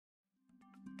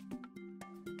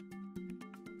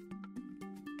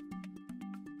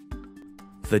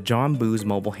The John Boo's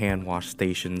mobile hand wash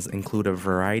stations include a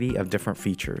variety of different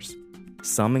features.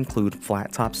 Some include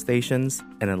flat top stations,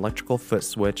 an electrical foot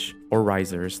switch, or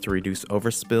risers to reduce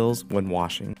overspills when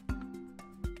washing.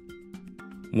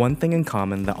 One thing in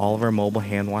common that all of our mobile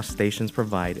hand wash stations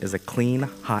provide is a clean,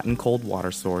 hot and cold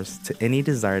water source to any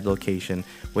desired location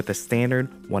with a standard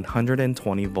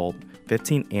 120 volt,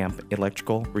 15 amp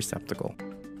electrical receptacle.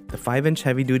 The 5-inch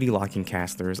heavy-duty locking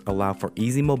casters allow for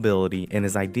easy mobility and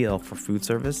is ideal for food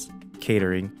service,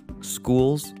 catering,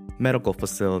 schools, medical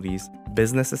facilities,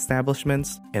 business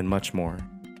establishments, and much more.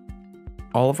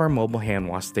 All of our mobile hand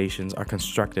wash stations are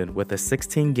constructed with a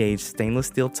 16-gauge stainless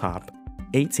steel top,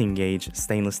 18-gauge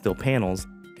stainless steel panels,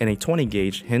 and a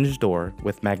 20-gauge hinged door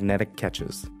with magnetic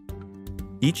catches.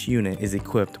 Each unit is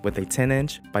equipped with a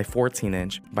 10-inch by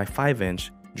 14-inch by 5-inch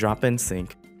drop-in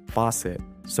sink, faucet,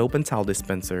 soap and towel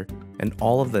dispenser, and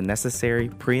all of the necessary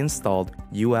pre-installed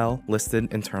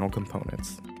UL-listed internal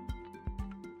components.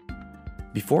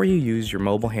 Before you use your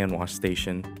mobile hand wash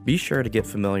station, be sure to get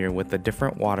familiar with the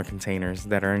different water containers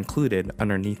that are included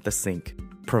underneath the sink.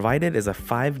 Provided is a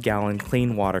 5-gallon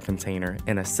clean water container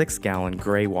and a 6-gallon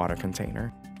gray water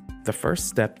container. The first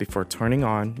step before turning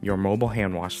on your mobile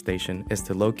hand wash station is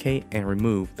to locate and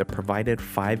remove the provided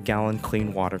 5-gallon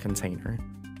clean water container.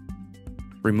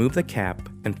 Remove the cap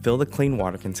and fill the clean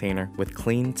water container with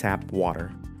clean tap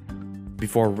water.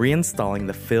 Before reinstalling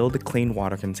the filled clean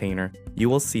water container, you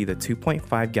will see the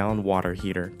 2.5-gallon water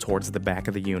heater towards the back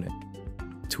of the unit.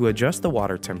 To adjust the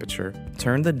water temperature,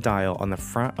 turn the dial on the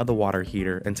front of the water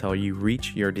heater until you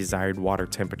reach your desired water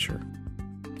temperature.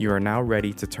 You are now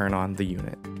ready to turn on the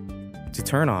unit. To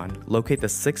turn on, locate the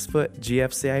 6-foot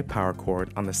GFCI power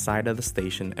cord on the side of the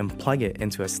station and plug it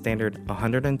into a standard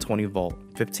 120 volt,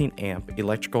 15 amp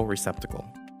electrical receptacle.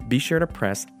 Be sure to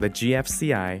press the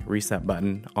GFCI reset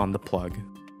button on the plug.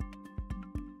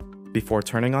 Before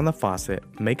turning on the faucet,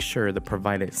 make sure the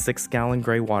provided 6-gallon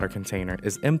gray water container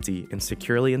is empty and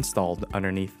securely installed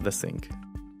underneath the sink.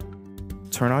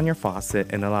 Turn on your faucet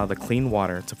and allow the clean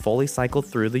water to fully cycle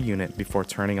through the unit before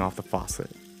turning off the faucet.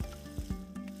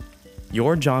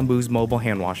 Your John Boo's mobile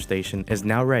hand wash station is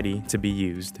now ready to be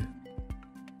used.